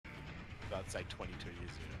I'd say 22 years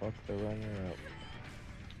ago. Fuck the runner up.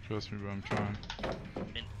 Trust me, but I'm trying.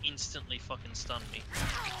 And instantly fucking stunned me.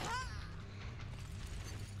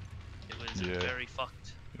 It was very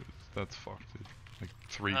fucked. That's fucked, dude. Like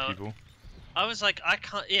 3 people. I was like, I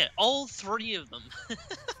can't. Yeah, all 3 of them.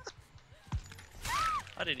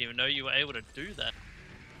 I didn't even know you were able to do that.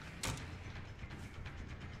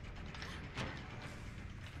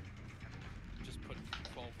 Just put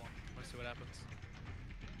 12 on. Let's see what happens.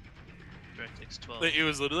 DirectX 12. It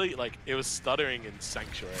was literally like, it was stuttering in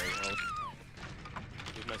Sanctuary. I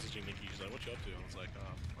was messaging Nikki, she's like, what you up to? I was like,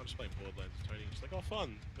 I'm just playing Borderlands with Tony. She's like, oh,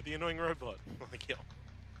 fun, with the annoying robot. I'm like, yeah.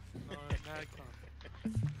 No, I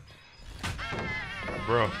can't.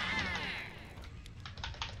 Bro.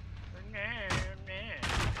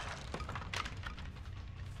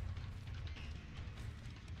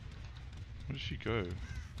 Where did she go?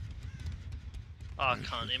 Oh, I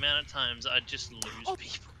can't. The amount of times I just lose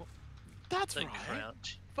people. That's They right.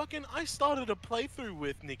 crouch. Fucking, I started a playthrough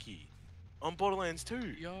with Nikki on Borderlands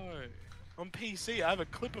 2. Yo. On PC, I have a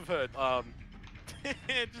clip of her,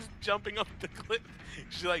 just jumping off the cliff.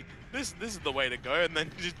 She's like, this is the way to go, and then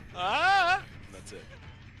just, and that's it.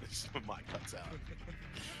 It's just, my mic cuts out.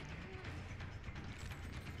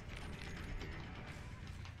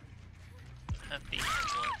 Happy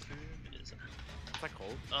waifu is. What's that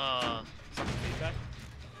called? Some feedback?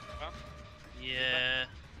 Huh? Yeah.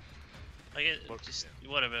 I get just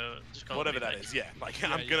whatever. Just call Whatever it that feedback. is, yeah. Like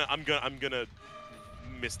Yeah, I'm gonna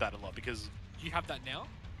miss that a lot because You have that now?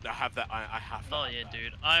 I have that. I have that. Oh yeah,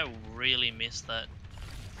 dude. I really miss that.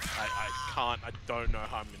 I don't know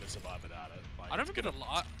how I'm gonna survive without it. Like, I don't remember the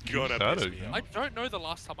last. gonna had piss it, me yeah. off. I don't know the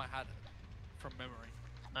last time I had it from memory.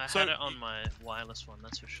 I So had it on my wireless one,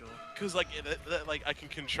 that's for sure. Cause like like I can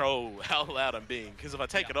control how loud I'm being. Cause if I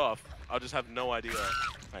take it off, I'll just have no idea.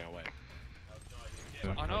 Hang on, wait.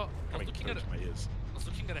 I know. I was Coming looking through at it. to my ears. I was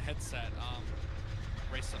looking at a headset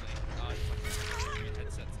recently. Fucking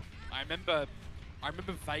headsets. I remember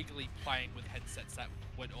vaguely playing with headsets that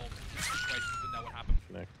would all situations when that would happen.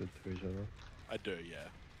 Connected to each other. I do, yeah.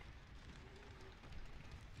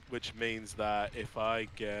 Which means that if I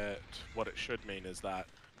get, what it should mean is that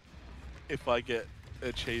if I get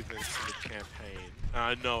achievements in the campaign, and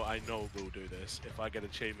I know we'll do this, if I get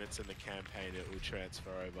achievements in the campaign, it will transfer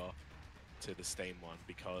over to the Steam one,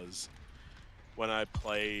 because when I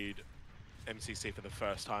played MCC for the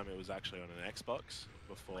first time, it was actually on an Xbox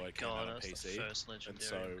before it came out on PC. And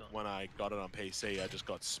so when I got it on PC, I just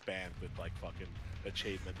got spammed with like fucking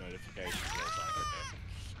achievement notifications. I was like, okay.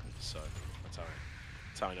 So that's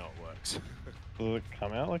how I know it works. Does it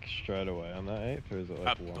come out like straight away on the 8th, or is it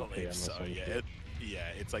like 1 PM or believe so, something? yeah.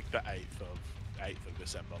 It's like the 8th of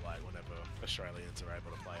December, like whenever Australians are able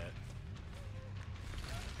to play it.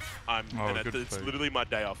 It's literally my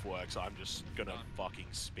day off work, so I'm just gonna fucking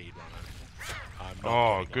speed run it. I'm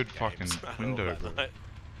not good getting on fucking games at all window, that bro. night.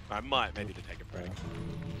 I might maybe to take a break.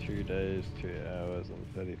 2 days, 2 hours,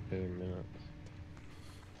 and 30 minutes.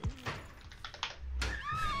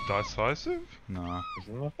 Decisive? Nah.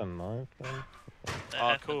 Isn't that the 9th then?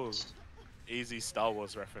 Oh, cool. Easy Star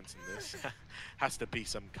Wars reference in this. Has to be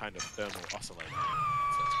some kind of thermal oscillator. So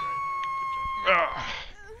that's great. Good job.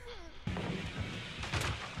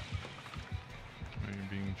 Are you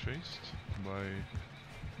being chased by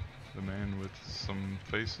the man with some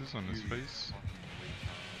faces on his face?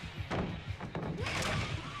 Oh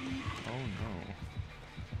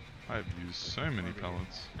no. I've used so many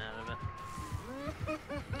pellets.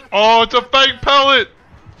 Oh, it's a fake pellet!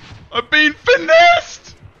 I've been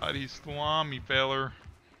finessed! Bloody salami feller.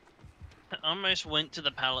 I almost went to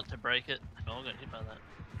the pallet to break it. Oh, I got hit by that.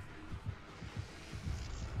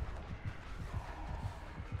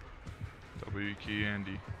 W key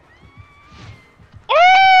Andy.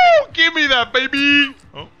 Oh! Give me that, baby!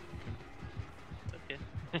 Oh. Okay.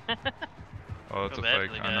 Oh, that's a Feel bad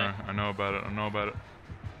fake. for the I know about it.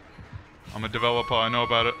 I'm a developer, I know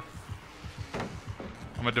about it.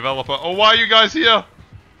 I'm a developer. Oh, why are you guys here?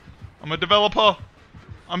 I'm a developer.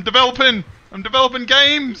 I'm developing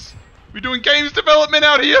games. We're doing games development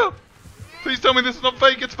out here. Please tell me this is not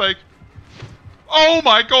fake. It's fake. Oh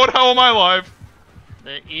my god, how am I alive?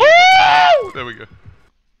 There is Woo! There we go. Do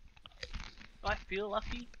I feel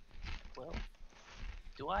lucky? Well,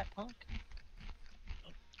 do I, punk?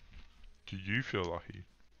 Do you feel lucky?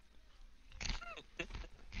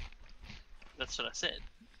 That's what I said.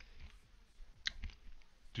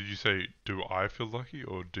 Did you say, do I feel lucky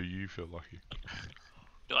or do you feel lucky?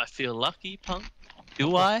 Do I feel lucky, punk?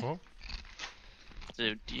 Do I? What?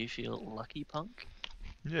 Do you feel lucky, punk?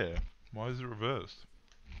 Yeah. Why is it reversed?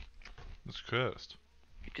 It's cursed.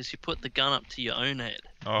 Because you put the gun up to your own head.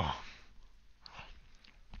 Oh.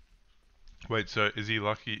 Wait, so is he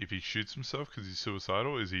lucky if he shoots himself because he's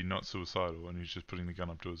suicidal? Is he not suicidal and he's just putting the gun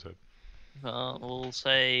up to his head? We'll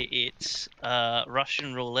say it's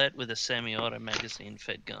Russian roulette with a semi-auto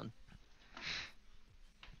magazine-fed gun.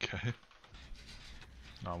 Okay.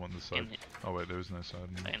 No, I want this side. Oh wait, there is no side.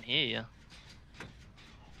 I can hear you.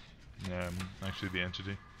 Yeah, actually the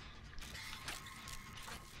entity.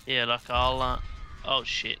 Yeah, like I'll. Oh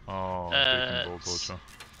shit. Oh, beacon ball torture.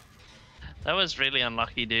 That was really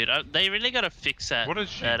unlucky, dude. They really gotta fix that. What is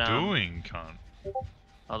she doing, cunt?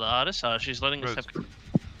 Oh, the artist? Oh, she's letting us have.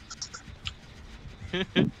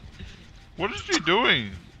 What is she doing?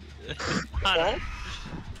 I don't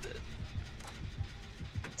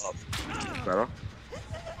know. Better?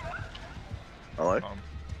 Hello?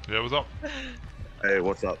 Yeah, what's up? Hey,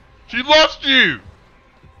 what's up? She lost you!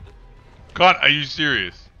 Cunt, are you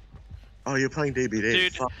serious? Oh, you're playing DBD.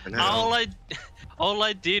 Dude, Fucking hell. all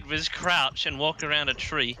I did was crouch and walk around a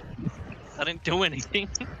tree. I didn't do anything.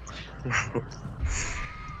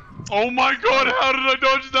 Oh my god, how did I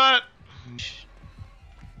dodge that?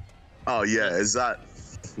 Oh, yeah, is that...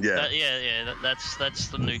 Yeah. That's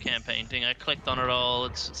the new campaign thing. I clicked on it all.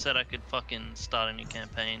 It said I could fucking start a new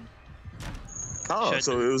campaign. Oh,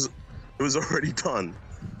 so it was already done.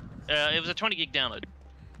 It was a 20 gig download.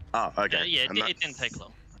 Oh, okay. Yeah, it didn't take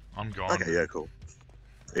long. I'm gone. Okay, yeah, cool.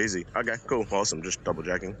 Easy. Okay, cool. Awesome. Just double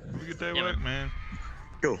checking. Have a good day, Yeah, work, man.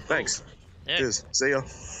 Cool. Thanks. Yeah, Cheers. See ya.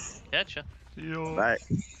 gotcha. See ya. Bye.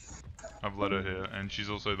 I've let her here, and she's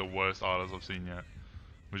also the worst artist I've seen yet.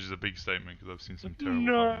 Which is a big statement, because I've seen some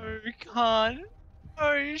terrible can't.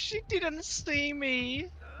 Oh, she didn't see me.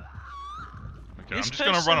 Okay, This I'm just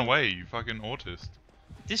gonna run person- away, you fucking autist.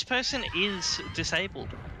 This person is disabled.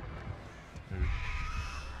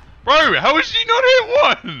 Bro, how is she not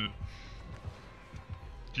hit one?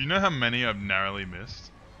 Do you know how many I've narrowly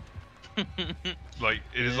missed? Like,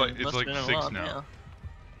 it's like Must have been a 6 lot now.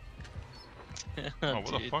 now. Oh, what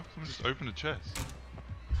the Dude. fuck? Someone just opened a chest.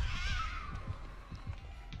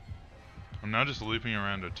 I'm now just looping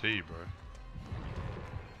around a T, bro.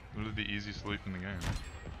 Literally the easiest loop in the game.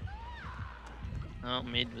 Oh,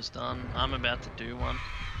 mid was done. I'm about to do one.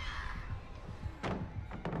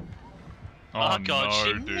 Oh, God, no,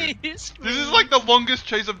 she dude. missed This is me. like the longest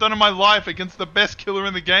chase I've done in my life against the best killer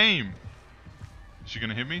in the game. Is she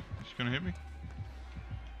gonna hit me? Is she gonna hit me?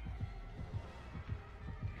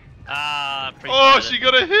 Ah, Oh, appreciate she it.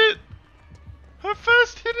 got a hit! Her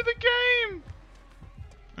first hit of the game!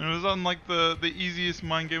 And it was on like the easiest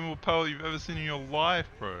mind gameable palette you've ever seen in your life,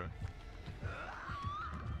 bro.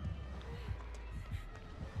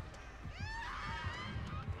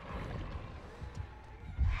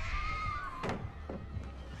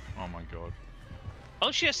 Oh my god.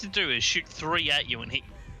 All she has to do is shoot 3 at you and hit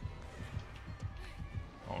you.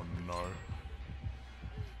 Oh no.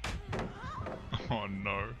 Oh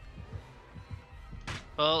no.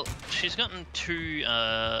 Well, she's gotten two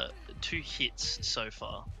hits so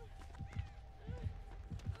far.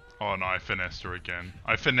 Oh no, I finessed her again.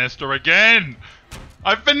 I finessed her again!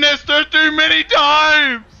 I finessed her too many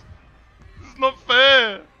times! This is not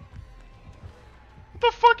fair! What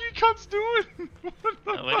the fuck are you cunts doing?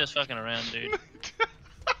 No, we're just fucking around, dude.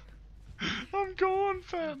 I'm gone,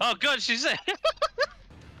 fam. Oh god, she's there!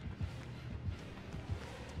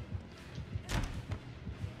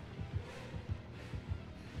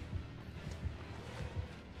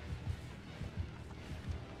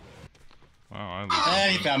 Wow,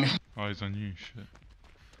 He found me. Oh, he's on you, shit.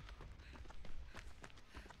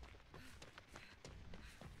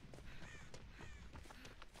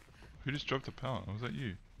 Who just dropped a pallet? Was that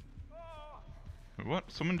you? Wait,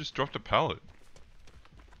 what? Someone just dropped a pallet.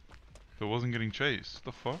 That wasn't getting chased.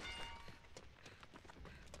 The fuck?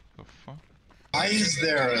 The fuck? Why is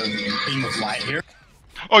there a beam of light here?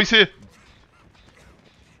 Oh, he's here!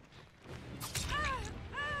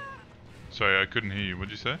 Sorry, I couldn't hear you.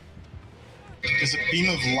 What'd you say? There's a beam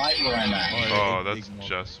of light where I'm at. Oh, that's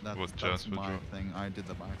just what that's Jess would my drop. thing. I did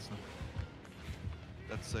the by accident.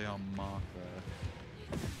 Let's say I'm mark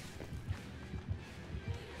there.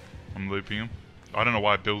 I'm looping him. I don't know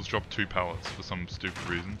why Bill's dropped 2 pallets for some stupid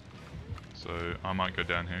reason. So I might go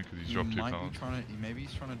down here because he's dropped 2 pallets. Maybe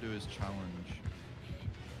he's trying to do his challenge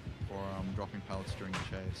for dropping pallets during the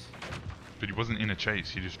chase. But he wasn't in a chase,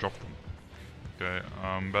 he just dropped them. Okay,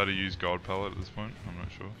 I'm about to use gold pallet at this point, I'm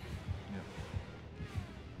not sure.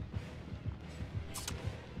 Yep.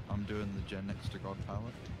 I'm doing the gen next to god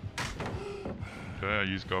pallet. Okay, I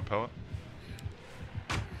use gold pallet.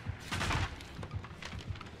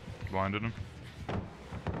 Blinded him.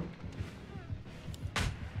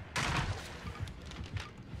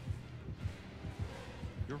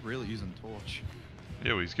 You're really using torch.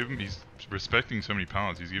 Yeah, well, he's respecting so many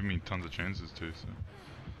pallets. He's giving me tons of chances too.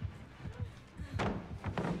 So.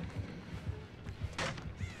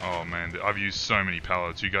 Oh man, I've used so many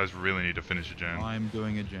pallets. You guys really need to finish a gen. I'm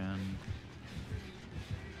doing a gen.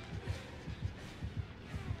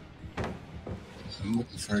 I'm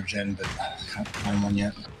looking for a gen, but I can't find one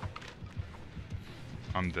yet.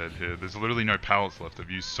 I'm dead here. There's literally no pallets left. I've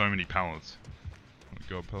used so many pallets. Oh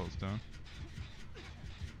god, pallets down.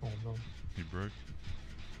 Oh no. He broke.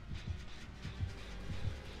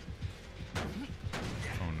 Oh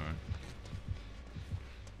no.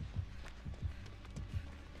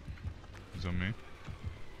 He's on me.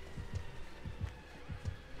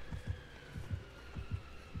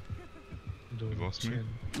 Doing You lost me?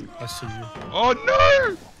 I see you. Oh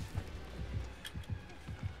no!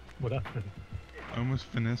 What happened? I almost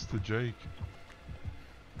finessed the Jake.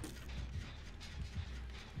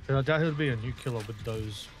 Yeah, I doubt he'll be a new killer with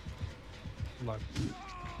those, like,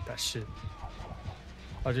 that shit.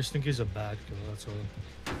 I just think he's a bad killer, that's all.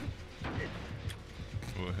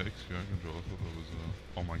 What the heck's going on? I thought that was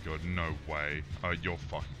oh my god, no way. Oh, you're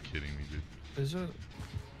fucking kidding me, dude. Is it?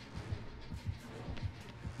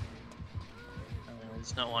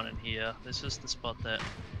 There's not one in here. This is the spot that.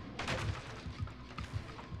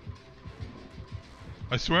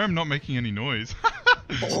 I swear I'm not making any noise.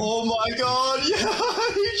 Oh my god, yeah!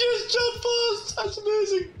 He just jumped past! That's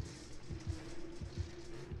amazing!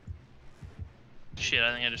 Shit,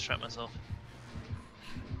 I think I just trapped myself.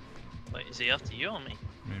 Wait, is he after you or me?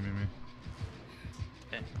 Me.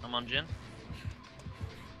 Okay, I'm on gen.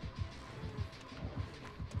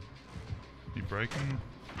 You breaking?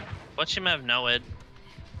 Watch him have no ed.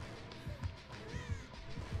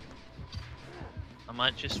 I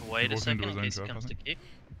might just wait a walked into second his in own case he trap, I comes to think. kick.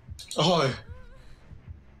 Oh!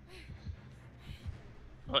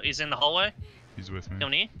 Oh, he's in the hallway. He's with me.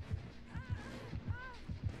 Coming here.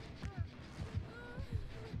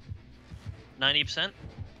 %90.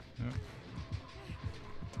 Yep.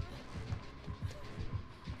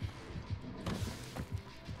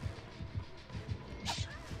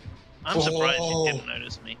 I'm surprised Oh. he didn't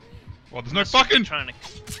notice me. Well, there's no Unless he's fucking. trying to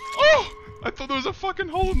Oh! I thought there was a fucking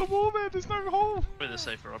hole in the wall there. There's no hole. probably the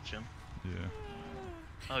safer option. Yeah.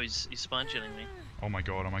 Oh, he's spine chilling me. Oh my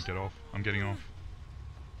god, I might get off. I'm getting off.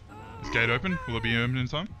 Is gate open? Will it be open in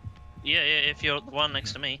time? Yeah, if you're the one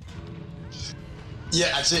next to me.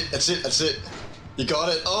 Yeah, that's it. You got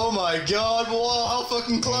it. Oh my god, whoa, how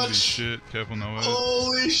fucking clutch! Holy shit, careful no way.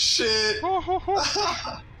 Holy shit!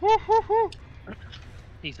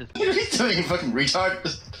 Jesus. What are you doing, you fucking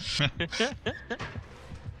retard?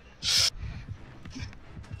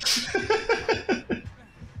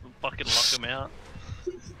 Fucking lock him out.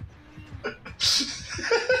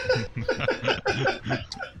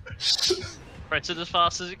 Press it as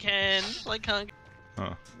fast as you can. I can't.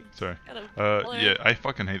 Oh, sorry. Hello. Yeah, I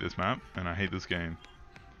fucking hate this map, and I hate this game.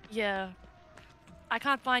 Yeah. I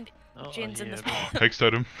can't find Oh, gins in this yeah. map. Hex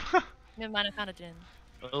totem. Never mind, I found a gin.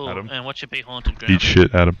 Oh, Adam. and watch it be haunted ground. Eat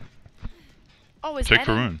shit, Adam. Oh, is Check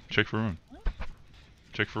for Adam? ruin. Check for ruin.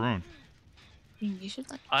 Check for ruin. You should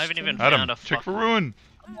like. I haven't even Adam, found a check for fucking- ruin.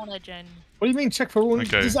 I'm on a gin. What do you mean check for one?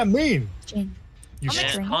 Okay. What does that mean? Gin. You I'm Yeah,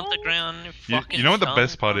 extreme. haunt the ground. You know what the fucking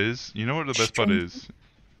best part thumb. is? You know what the best part is?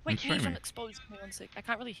 Wait, can you streaming. expose me one sec? I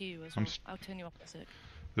can't really hear you as I'm well. s- I'll turn you up a sec.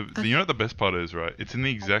 You know what the best part is, right? It's in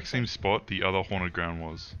the exact same spot the other haunted ground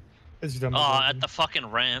was. It's Oh, Demagogue. at the fucking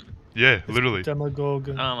ramp. Yeah, It's literally. Demagogue.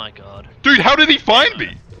 Oh my god. Dude, how did he find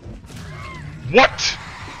me? What?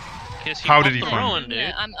 How did he find ruin, dude?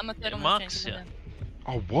 Yeah, I'm a third It on the marks chain. ya.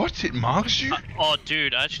 Oh, what? It marks you? Oh,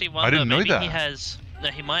 dude, I actually wonder. didn't know maybe that. he has. No,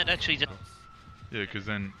 he might actually just. Yeah, because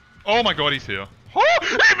then... Oh my god, he's here. Oh,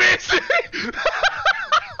 he missed me!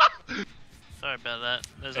 Sorry about that.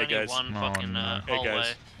 There's Hey, only guys. one Oh, fucking no. Hey, hallway.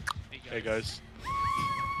 guys. Hey guys.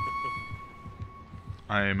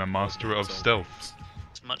 I am a master of stealth.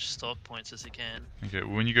 As much stalk points as he can. Okay,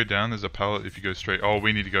 well, when you go down, there's a pallet if you go straight. Oh,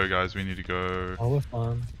 we need to go, guys. We need to go. Oh, we're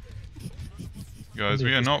fine. Guys,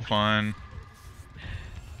 we are not fine.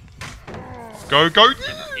 Go, go!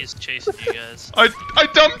 He's chasing you guys. I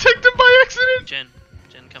dumb ticked him by accident! Jen,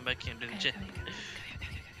 come back here and do the Jen.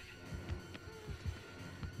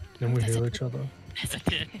 Then we hear each other.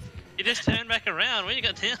 You just turned back around when you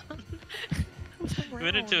got down. We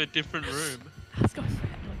went into a different room. Let's go.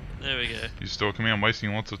 There we go. You stalking me? I'm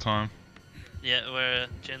wasting lots of time. Yeah, where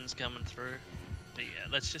Jen's coming through. But yeah,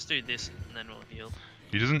 let's just do this and then we'll heal.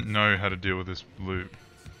 He doesn't know how to deal with this loot.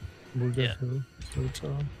 We'll go Yeah. through each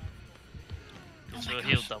other. So we'll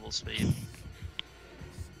heal double speed.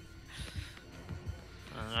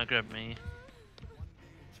 I grab me.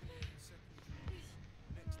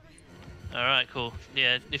 Alright, cool.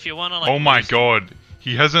 Yeah, if you wanna like. Oh my lose him, god,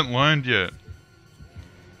 he hasn't learned yet.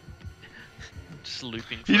 just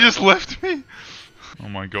looping. He just forever. left me. Oh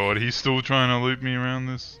my god, he's still trying to loop me around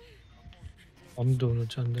this. I'm doing a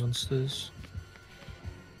jump downstairs.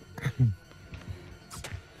 Did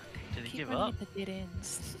he Keep give running up? for dead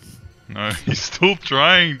ends. No, he's still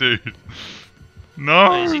trying, dude. No!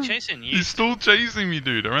 Oh, is he chasing you? He's still chasing me,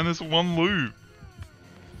 dude. Around this one loop.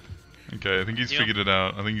 Okay, I think he's You- figured it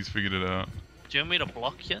out. I think he's figured it out. Do you want me to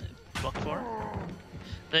block you? Block for it?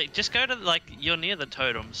 Like, just go to like you're near the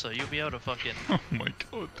totem, so you'll be able to fucking. Oh my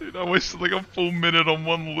god, dude. I wasted like a full minute on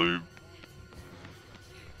one loop.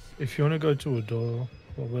 If you want to go to a door,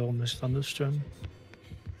 well, we're almost thunderstorm.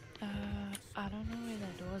 I don't know where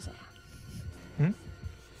the doors are. Hmm?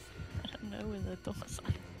 I don't know where the doors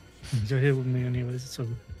are. You're here with me anyways, so...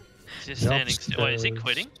 Just The standing still. Wait, is he upstairs.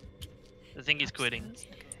 quitting? I think he's quitting.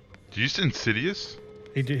 Upstairs? Did you use Insidious?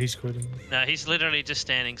 He's quitting. No, he's literally just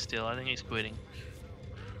standing still. I think he's quitting.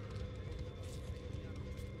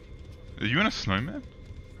 Are you in a snowman?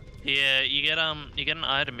 Yeah, you get an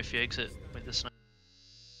item if you exit with the snow.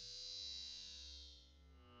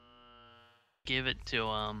 Give it to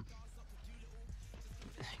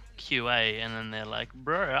QA, and then they're like,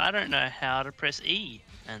 "Bro, I don't know how to press E,"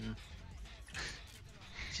 and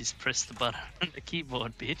just press the button on the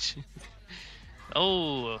keyboard, bitch.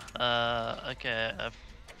 Oh, okay.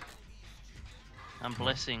 I'm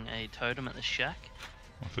blessing a totem at the shack.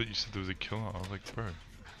 I thought you said there was a killer. I was like, bro. Nah,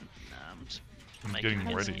 I'm just I'm making getting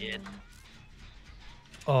it ready. scared.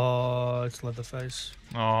 Oh, it's Leatherface.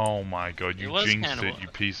 Oh my god, It you was jinxed kinda it, you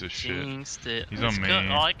piece of shit. Jinxed it. He's It's on got, me.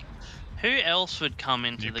 like, who else would come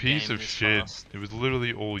into You the piece game of this shit. fast? It was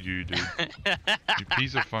literally all you, dude. You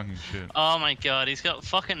piece of fucking shit. Oh my god, he's got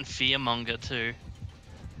fucking fearmonger too.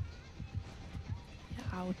 Yeah,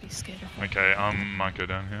 I would be scared of him. Okay, might go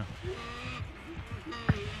down here.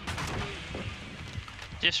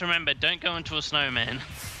 Just remember, don't go into a snowman.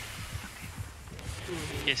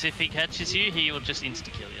 Yes, if he catches you, he will just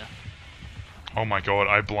insta-kill you. Oh my god,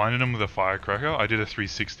 I blinded him with a firecracker. I did a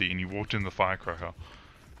 360 and he walked in the firecracker.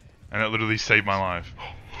 And that literally saved my life.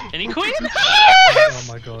 And he quit? Oh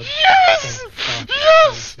my god. Yes! Thank fuck.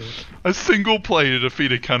 Yes! Holy shit. A single play to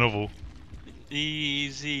defeat a cannibal.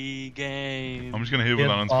 Easy game. I'm just gonna hit Get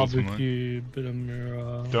with an unskilled swimmer. barbecue, bit of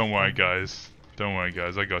mirror. Don't worry, guys. Don't worry,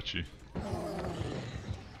 guys. I got you.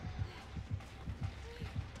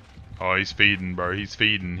 Oh, he's feeding, bro. He's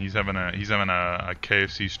feeding. He's having a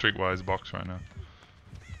KFC Streetwise box right now.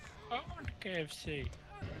 I want KFC.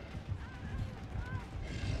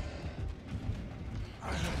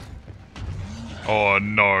 Oh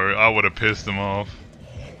no, I would have pissed him off.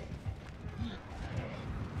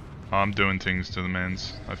 I'm doing things to the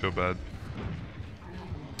mans. I feel bad.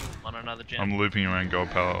 On another gen. I'm looping around gold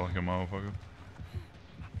pallet like a motherfucker.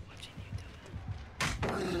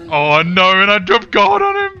 Oh no, and I dropped gold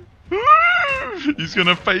on him! He's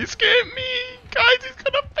gonna face cam me! Guys, he's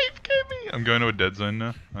gonna face cam me! I'm going to a dead zone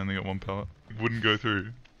now. I only got one pallet. It wouldn't go through.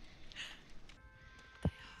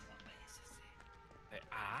 They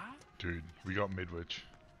are? Dude, we got Midwich.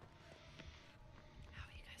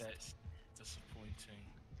 That's disappointing.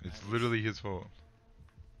 It's literally his fault.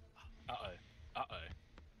 Uh-oh. Uh-oh.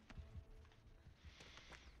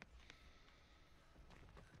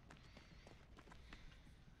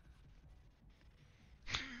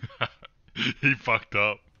 He fucked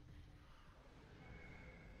up.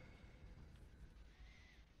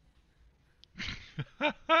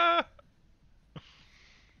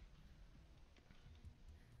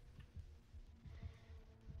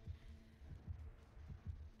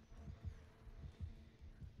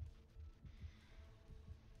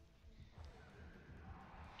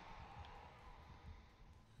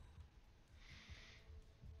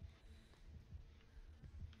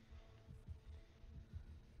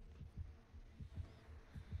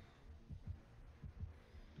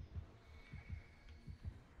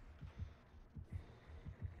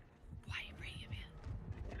 Why are you bringing him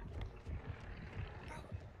here? Bro,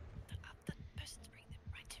 the person's bringing them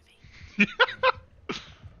right to me.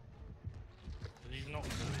 He's not.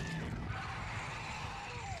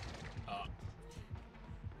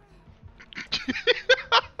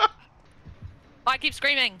 I keep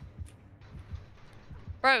screaming.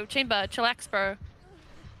 Bro, Chamber, chillax, bro.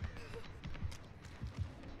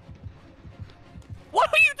 What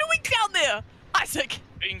are you doing down there? Isaac!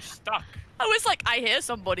 Being stuck. I was like, I hear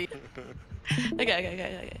somebody.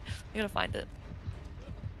 Okay. I gotta find it.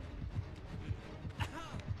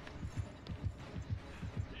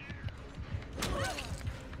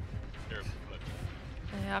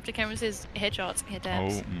 Yeah, after camera says headshots, hit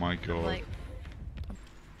dabs. Oh my god. Like, I'm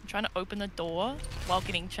trying to open the door while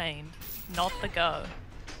getting chained, not the go.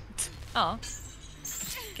 Oh.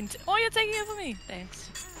 Oh, you're taking it for me. Thanks.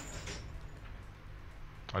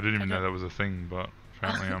 I didn't even know that was a thing, but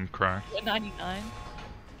apparently I'm cracked. You're 99.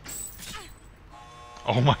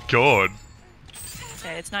 Oh my god!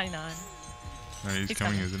 Okay, it's 99. No, he's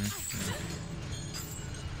coming, isn't he? Yeah.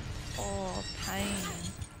 Oh, pain.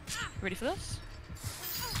 Ready for this?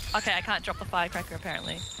 Okay, I can't drop the firecracker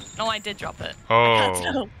apparently. No, I did drop it. Oh. I can't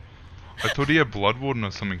tell. I thought he had Blood Warden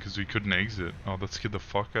or something because we couldn't exit. Oh, that scared the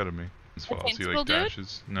fuck out of me. As far as he like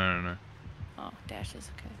dashes. No. Oh,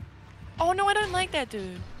 dashes, okay. Oh no, I don't like that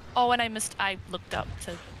dude. Oh, and I looked up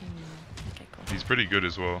to... okay, cool. He's pretty good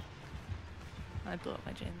as well. I blew up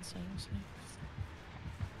my gen, so we'll see.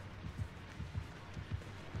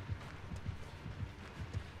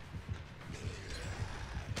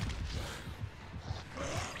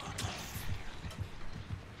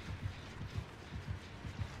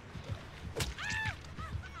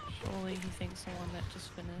 Surely he thinks the one that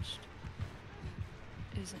just finished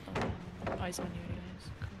isn't the one. Oh, he's on you anyways.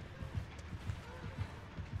 Cool.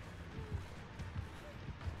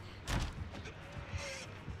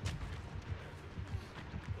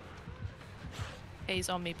 He's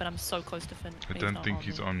on me, but I'm so close to finish. I don't think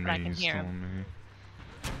he's on me, he's still on me.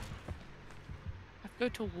 I have to go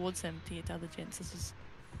towards him to get to other gents. This is...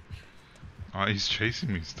 Ah, he's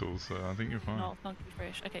chasing me still, so I think you're fine. No, funky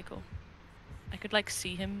fresh. Okay, cool. I could like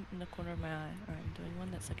see him in the corner of my eye. Or I'm doing one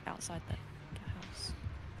that's like outside the house.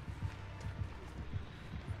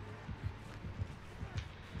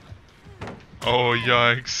 Oh,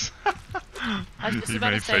 yikes. I was just He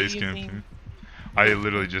about made to say face you've cam been to me. I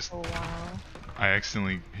literally just... for a while. I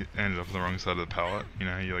accidentally ended up on the wrong side of the pallet. You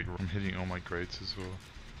know how you like... I'm hitting all my grates as well.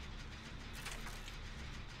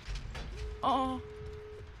 Oh.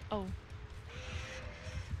 Oh.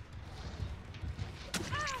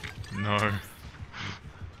 No.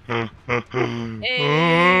 Hey.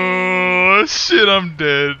 Oh shit, I'm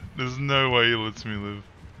dead. There's no way he lets me live.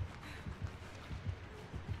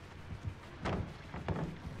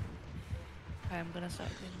 Okay, I'm gonna start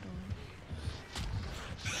opening the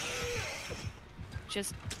door.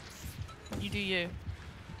 Just... you do you.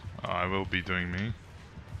 I will be doing me.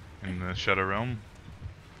 In the Shadow Realm.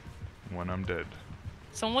 When I'm dead.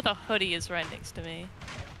 Someone with a hoodie is right next to me.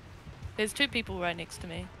 There's two people right next to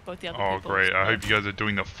me. Both the other Oh people. great, I hope you guys are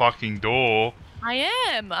doing the fucking door. I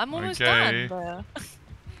am! I'm almost Okay. done, bro.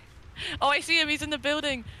 Oh, I see him, he's in the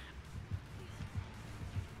building!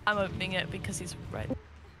 I'm opening it because he's right. I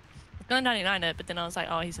was gonna 99 it, but then I was like,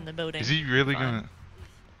 oh, he's in the building. Is he really Fine. gonna...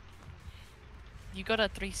 You gotta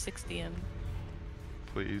 360 him.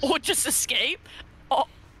 Please. Or just escape? Oh!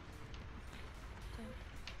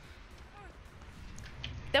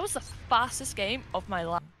 That was the fastest game of my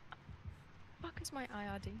life. Fuck is my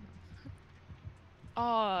IRD?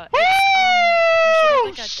 Oh,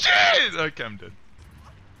 Oh it's, shit! Okay, I'm dead.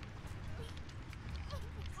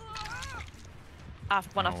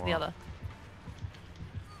 One Oh, after the wow. other.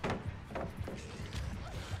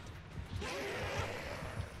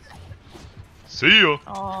 See ya!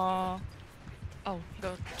 Oh. Oh,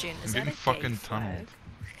 go, Jen. I'm Is getting that a fucking gay tunneled.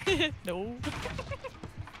 flag? No.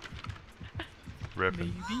 Reppin'.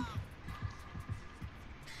 Maybe.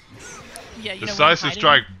 Yeah, you know Decisive what I'm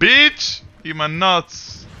strike, bitch! Eat my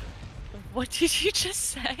nuts! hiding? What did you just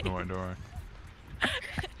say? Don't worry.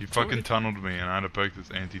 You fucking tunneled me and I had to poke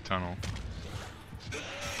this anti-tunnel.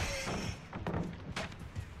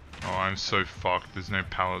 Oh, I'm so fucked. There's no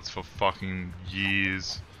pallets for fucking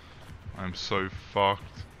years. I'm so fucked.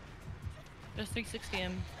 Just 360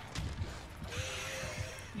 him.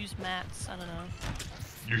 Use mats, I don't know.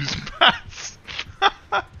 Use mats!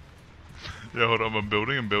 Yeah, hold on, I'm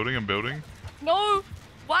building. No!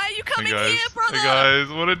 Why are you coming Hey guys, here, brother? hey guys,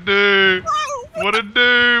 what it do? No! What it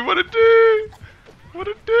do? What it do? What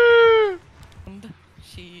it do?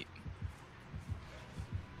 She...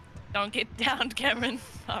 Don't get down, Cameron.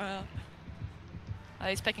 Alright. Oh,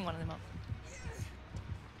 he's picking one of them up.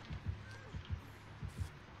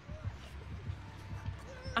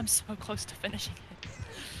 I'm so close to finishing it.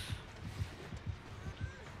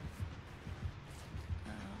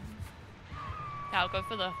 Yeah, I'll go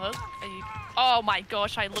for the hook. Are you... Oh my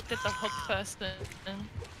gosh, I looked at the hook first and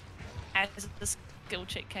as the skill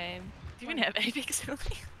check came. Do you even have Apex really?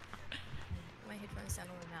 My headphones down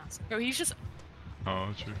on the mouse. Bro, he's just... Oh,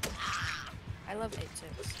 true. I love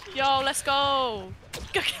 8-2s. Yo, let's go!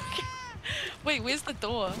 Wait, where's the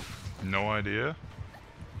door? No idea.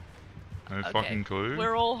 No Okay, fucking clue.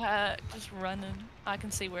 We're all just running. I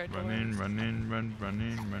can see where it is. Running.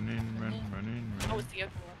 Oh, it's the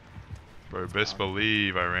open one. Bro, best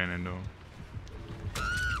believe I ran into him.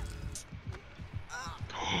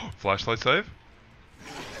 Flashlight save.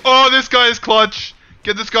 Oh, this guy is clutch.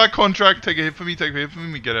 Get this guy contract. Take a hit for me. Take a hit for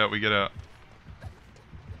me. We get out. We get out.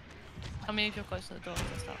 I mean, if you're close to the door,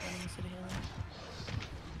 I'll start running the city here.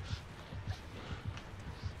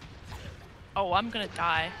 Oh, I'm gonna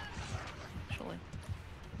die. Actually.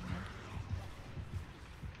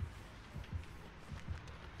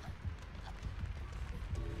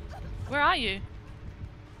 Where are you?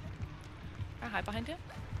 Can I hide behind you?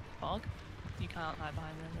 Fog? You can't hide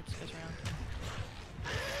behind them, it just goes around.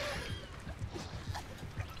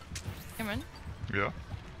 Cameron? Yeah.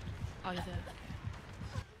 Oh, you're there.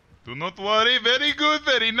 Do not worry. Very good.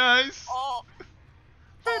 Very nice. Oh!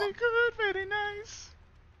 Very good. Very nice.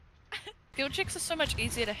 Field chicks are so much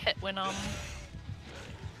easier to hit when on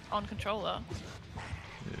controller.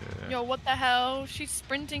 Yeah. Yo, what the hell? She's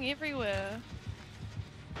sprinting everywhere.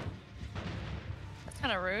 That's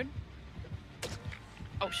kind of rude.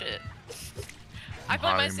 Oh shit. I feel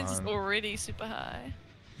like my sense is already super high.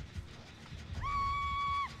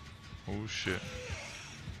 Oh shit.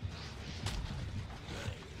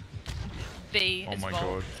 B Oh is my vault.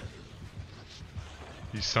 god.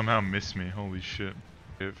 You somehow missed me. Holy shit.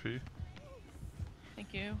 Hit for you.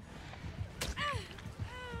 Thank you.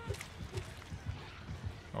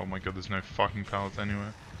 Oh my god, there's no fucking pallets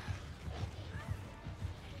anywhere.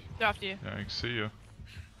 They're after you. Yeah, I can see you.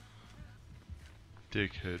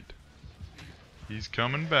 Dickhead. He's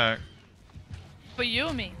coming back. For you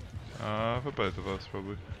or me? For both of us,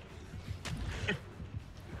 probably.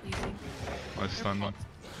 Easy. I stunned one.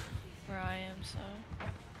 Where I am, so.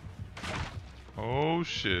 Oh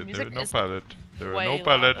shit, there Music are no is pallet. There are way no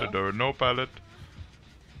pallet. louder. There are no pallet.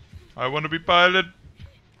 I want to be pilot.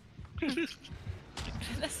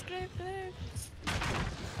 Let's go, please.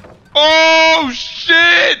 Oh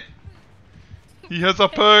shit! He has a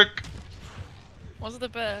perk. What's the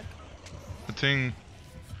perk? A ting.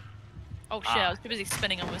 Oh shit, I was too busy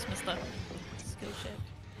spinning on this Mr. Skill check.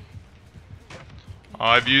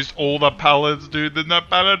 I've used all the pallets, dude. There's no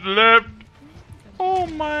pallet left. Oh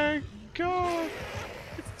my god.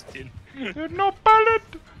 There's no pallet.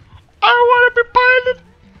 I want to be pilot.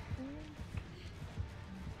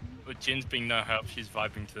 But Jin's being no help. She's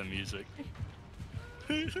vibing to the music.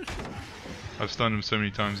 I've stunned him so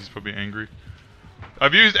many times. He's probably angry.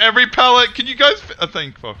 I've used every pallet. Can you guys?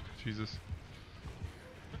 Thank fuck. Jesus.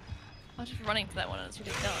 I was just running for that one and it's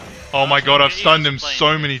really done. Oh my god, I've stunned him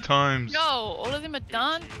so many times. Yo, all of them are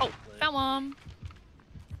done. Oh, found one.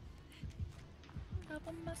 Up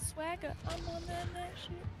on my swagger, I'm on that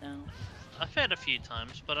shit now. I've had a few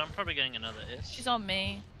times, but I'm probably getting another S. She's on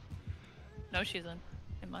me. No, she isn't.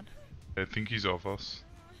 Never mind. I think he's off us.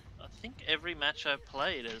 I think every match I've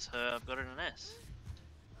played as her, I've got an S.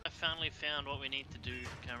 I finally found what we need to do,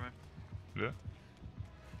 Cameron. Yeah.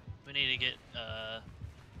 We need to get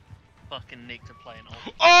fucking Nick to play an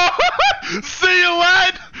alt. Oh! See you,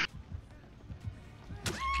 lad!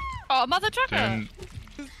 Oh, mother trucker! And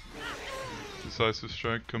decisive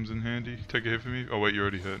strike comes in handy. Take a hit for me. Oh wait, you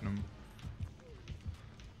already hurt him.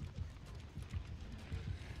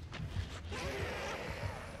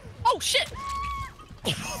 Oh shit!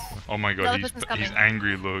 Oh my god, Another person's he's coming.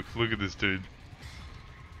 angry. Look at this dude.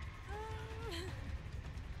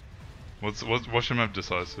 Watch him have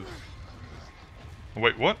decisive. Oh,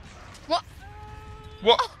 wait, what? What?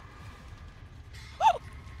 What?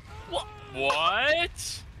 What?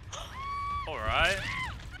 What? Alright.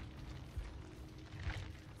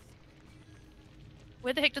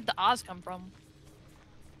 Where the heck did the R's come from?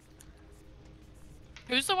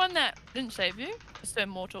 Who's the one that didn't save you? Mr.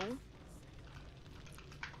 Immortal.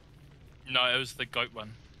 No, it was the goat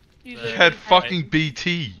one. You The- literally Had fucking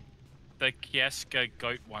BT. The Kiaska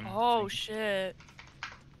goat one. Oh shit.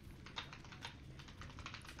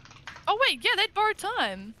 Oh wait, yeah, they'd borrowed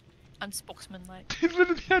time. Unsportsmanlike. He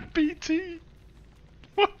literally had BT.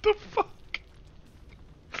 What the fuck?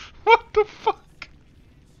 What the fuck?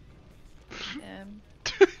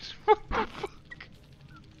 Dude, what the fuck?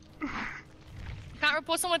 Can't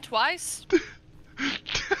report someone twice?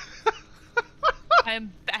 I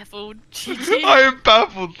am baffled. GG. I am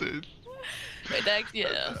baffled, dude. Wait,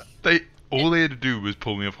 yeah. All they had to do was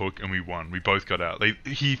pull me off hook and we won. We both got out.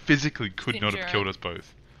 He physically could not have killed us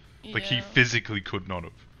both. Like, he physically could not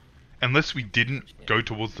have. Unless we didn't go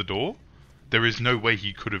towards the door, there is no way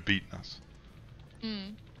he could have beaten us.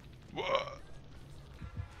 Mm.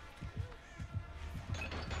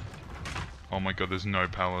 Oh my god, there's no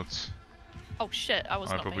pallets. Oh shit, I was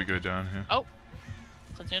I'll not probably paying go down here. Oh.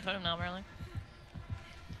 So it's your turn now, apparently.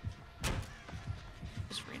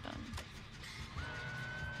 Just redone.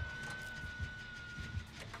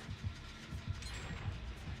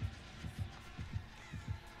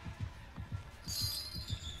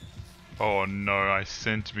 Oh no, I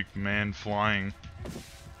sent McMahon flying. I'm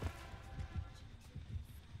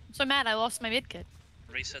so mad I lost my mid kit.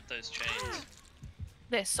 Reset those chains.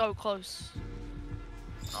 They're so close.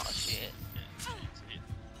 Oh shit.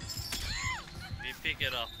 If you pick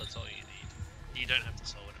it up, that's all you need. You don't have to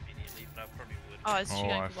solve it immediately, but I probably would. Oh, is she Oh,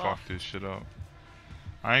 going I to go off? fucked this shit up.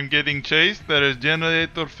 I'm getting chased. There is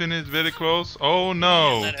generator finish very close. Oh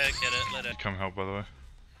no! Let her get it, let her. Come help, by the way.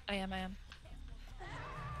 I am.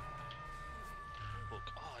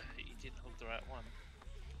 Hook. Oh, you didn't hook the right one.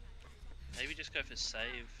 Maybe just go for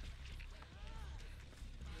save.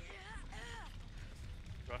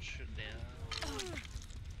 Rush it down.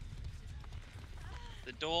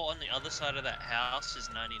 The door on the other side of that house is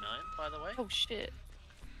 99, by the way. Oh shit.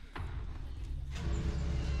 Oh,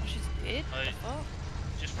 she's dead? Oh, What the fuck?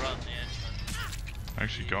 just run, yeah. Just run.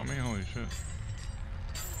 Actually got me? Holy shit.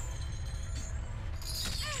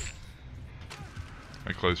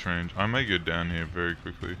 At close range. I may go down here very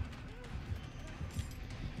quickly.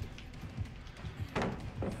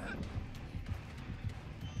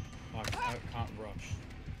 I can't rush.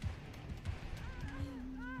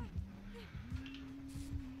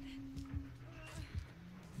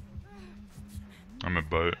 I'm a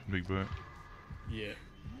boat, big boat. Yeah.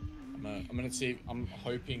 I'm gonna see. I'm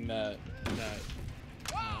hoping that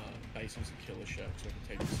base wants a killer shot so I can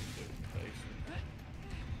take this into base.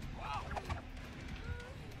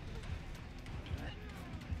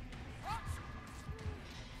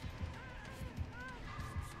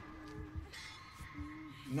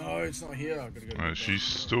 No, it's not here. I gotta go. To She's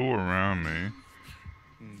still around me.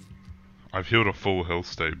 I've healed a full health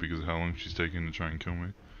state because of how long she's taking to try and kill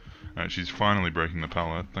me. She's finally breaking the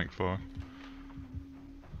pallet, thank fuck.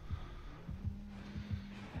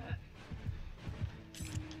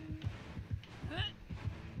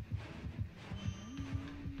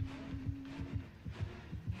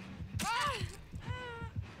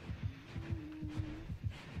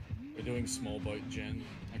 We're doing small boat gen.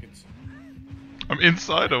 I can. I'm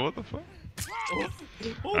inside her, what the fuck?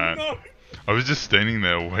 Oh no! I was just standing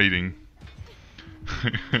there waiting.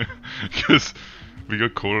 Because we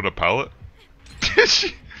got caught at a pallet.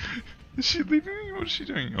 Is she leaving me? What is she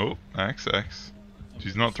doing? Oh, axe.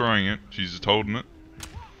 She's not throwing it, she's just holding it.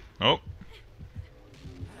 Oh.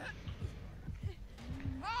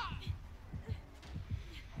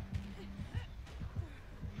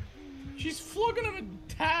 She's flogging him a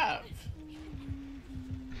tab!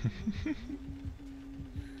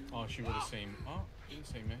 Oh, she would have seen. Oh, didn't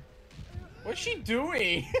see me. What's she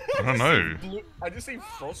doing? I don't know. I just see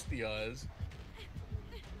frosty eyes.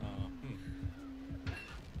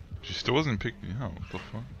 She still wasn't picking me up, what the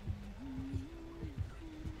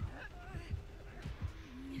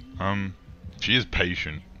fuck? She is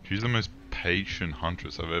patient. She's the most patient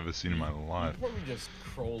huntress I've ever seen in my life. I'd probably just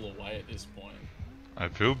crawl away at this point. I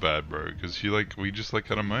feel bad, bro, because we just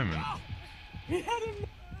had a moment. We had him.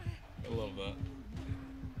 I love that.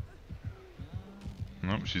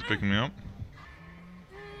 Nope, she's picking me up.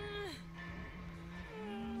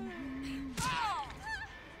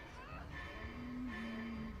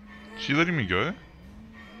 She letting me go?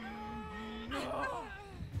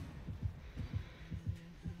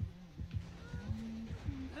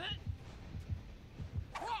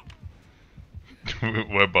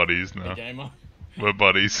 We're buddies now. Hey, gamer. We're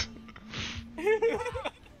buddies.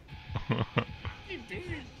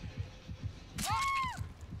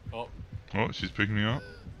 Oh, she's picking me up.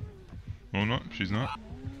 Oh, no, she's not.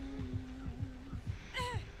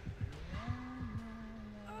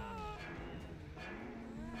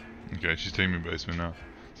 Okay, she's taking me basement now.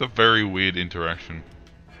 It's a very weird interaction.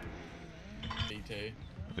 DT.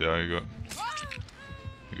 Yeah,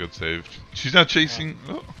 I got saved. She's now chasing.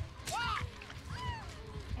 Oh.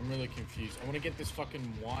 I'm really confused. I want to get this fucking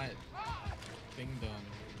white thing done.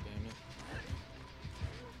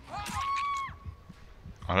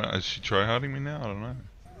 Damn it. Is she tryharding me now? I don't know.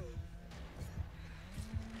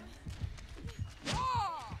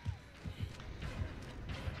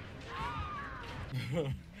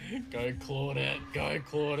 Go Claudette. Go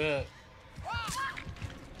Claudette. Oh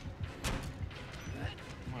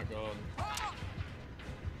my god.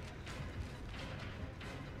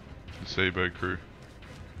 The Seabird crew.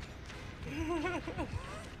 I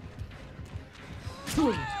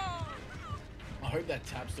hope that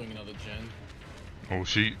tap's doing another gen. Oh,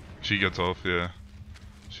 she gets off, yeah.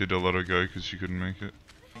 She had to let her go because she couldn't make it.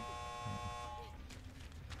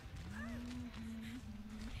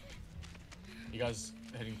 You guys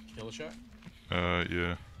heading to Killer Shack?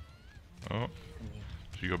 Yeah. Oh,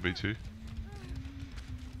 she got B2.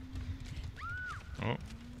 Oh.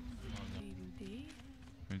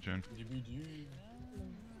 Hey, Jen.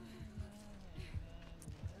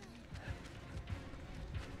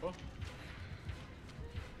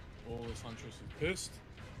 This Huntress is pissed.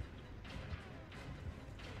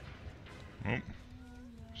 Oh.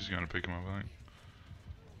 She's gonna pick him up, I think.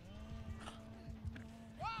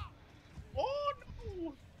 Oh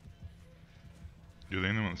no! You're the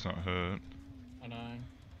only one that's not hurt. I know.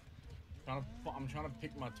 I'm trying to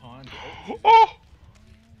pick my time. Oh!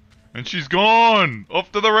 And she's gone!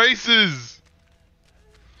 Off to the races!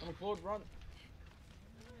 Come on, Claude, run.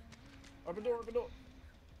 Open door, open door.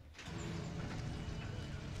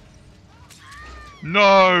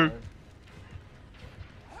 No!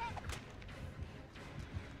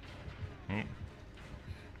 Oh.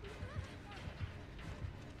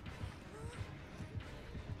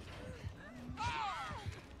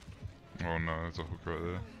 Oh no, there's a hook right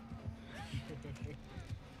there.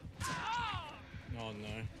 Oh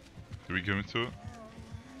no. Did we commit to it?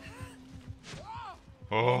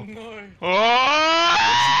 Oh, Oh no. Oh!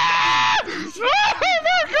 Oh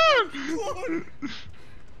my god!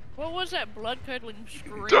 What was that blood-curdling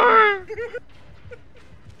scream? Don't!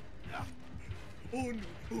 Oh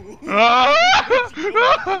no. Ah!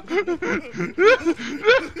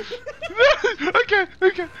 Okay,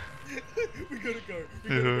 okay. We gotta go. We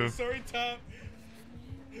gotta go. Sorry, Tab.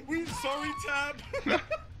 Sorry, Tab. We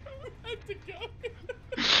had to go.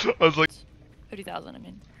 I was like, 30,000, I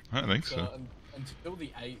mean. I don't think so. Until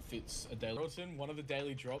the 8th, it's a daily. One of the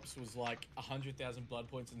daily drops was like 100,000 blood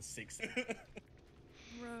points and 6.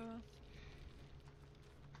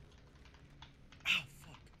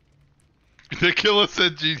 The killer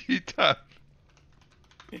said GD Tab.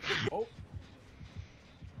 Oh.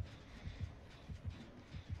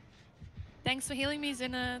 Thanks for healing me,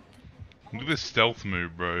 Zenith. Look at this stealth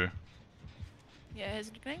move, bro. Yeah,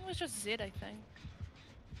 his name was just Zed, I think.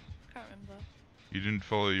 Can't remember. You didn't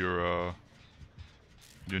follow your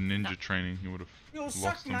ninja training. You would have You'll lost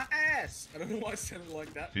suck him. my ass. I don't know why I sounded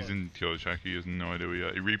like that. He's in Killer Shack. He has no idea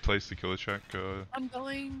where he replaced the Killer Shack. I'm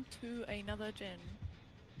going to another gen.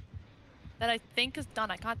 That I think is done.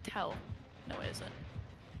 I can't tell. No, it isn't.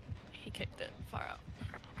 He kicked it far out.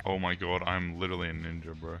 Oh my god, I'm literally a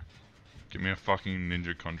ninja, bro. Give me a fucking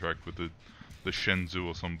ninja contract with the Shenzhou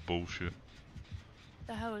or some bullshit.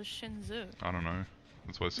 The hell is Shinzu? I don't know.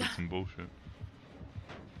 That's why I said some bullshit.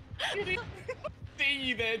 See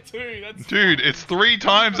you there too. That's Dude, it's 3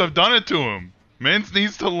 times I've done it to him. Mans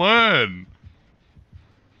needs to learn.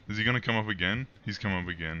 Is he gonna come up again? He's come up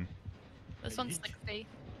again. This one's 60.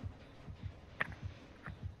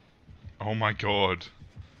 Oh my god.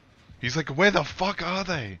 He's like, where the fuck are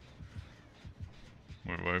they?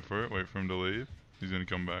 Wait for it. Wait for him to leave. He's gonna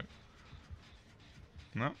come back.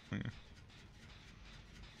 No? Yeah.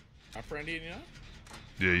 Up Randy, you know?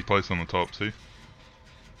 Yeah, he plays on the top, see?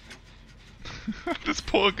 This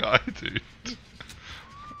poor guy, dude.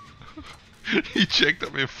 He checked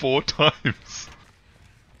up here 4 times.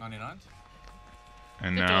 99?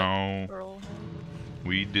 And now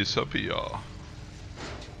we disappear.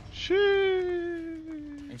 Shit.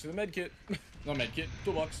 Thanks for the med kit. Not med kit,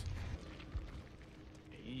 toolbox.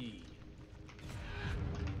 Hey.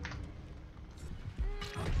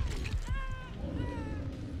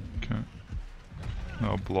 Okay.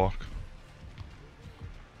 I'll block.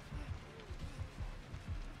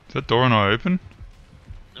 Is that door not open?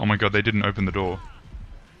 Oh my god, they didn't open the door.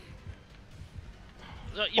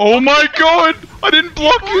 Oh my god! I didn't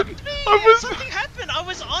block it! I was. Something happened! I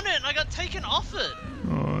was on it and I got taken off it!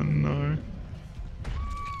 Oh no.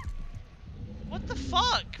 What the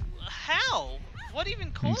fuck? How? What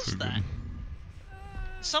even caused that?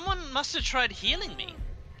 Someone must have tried healing me.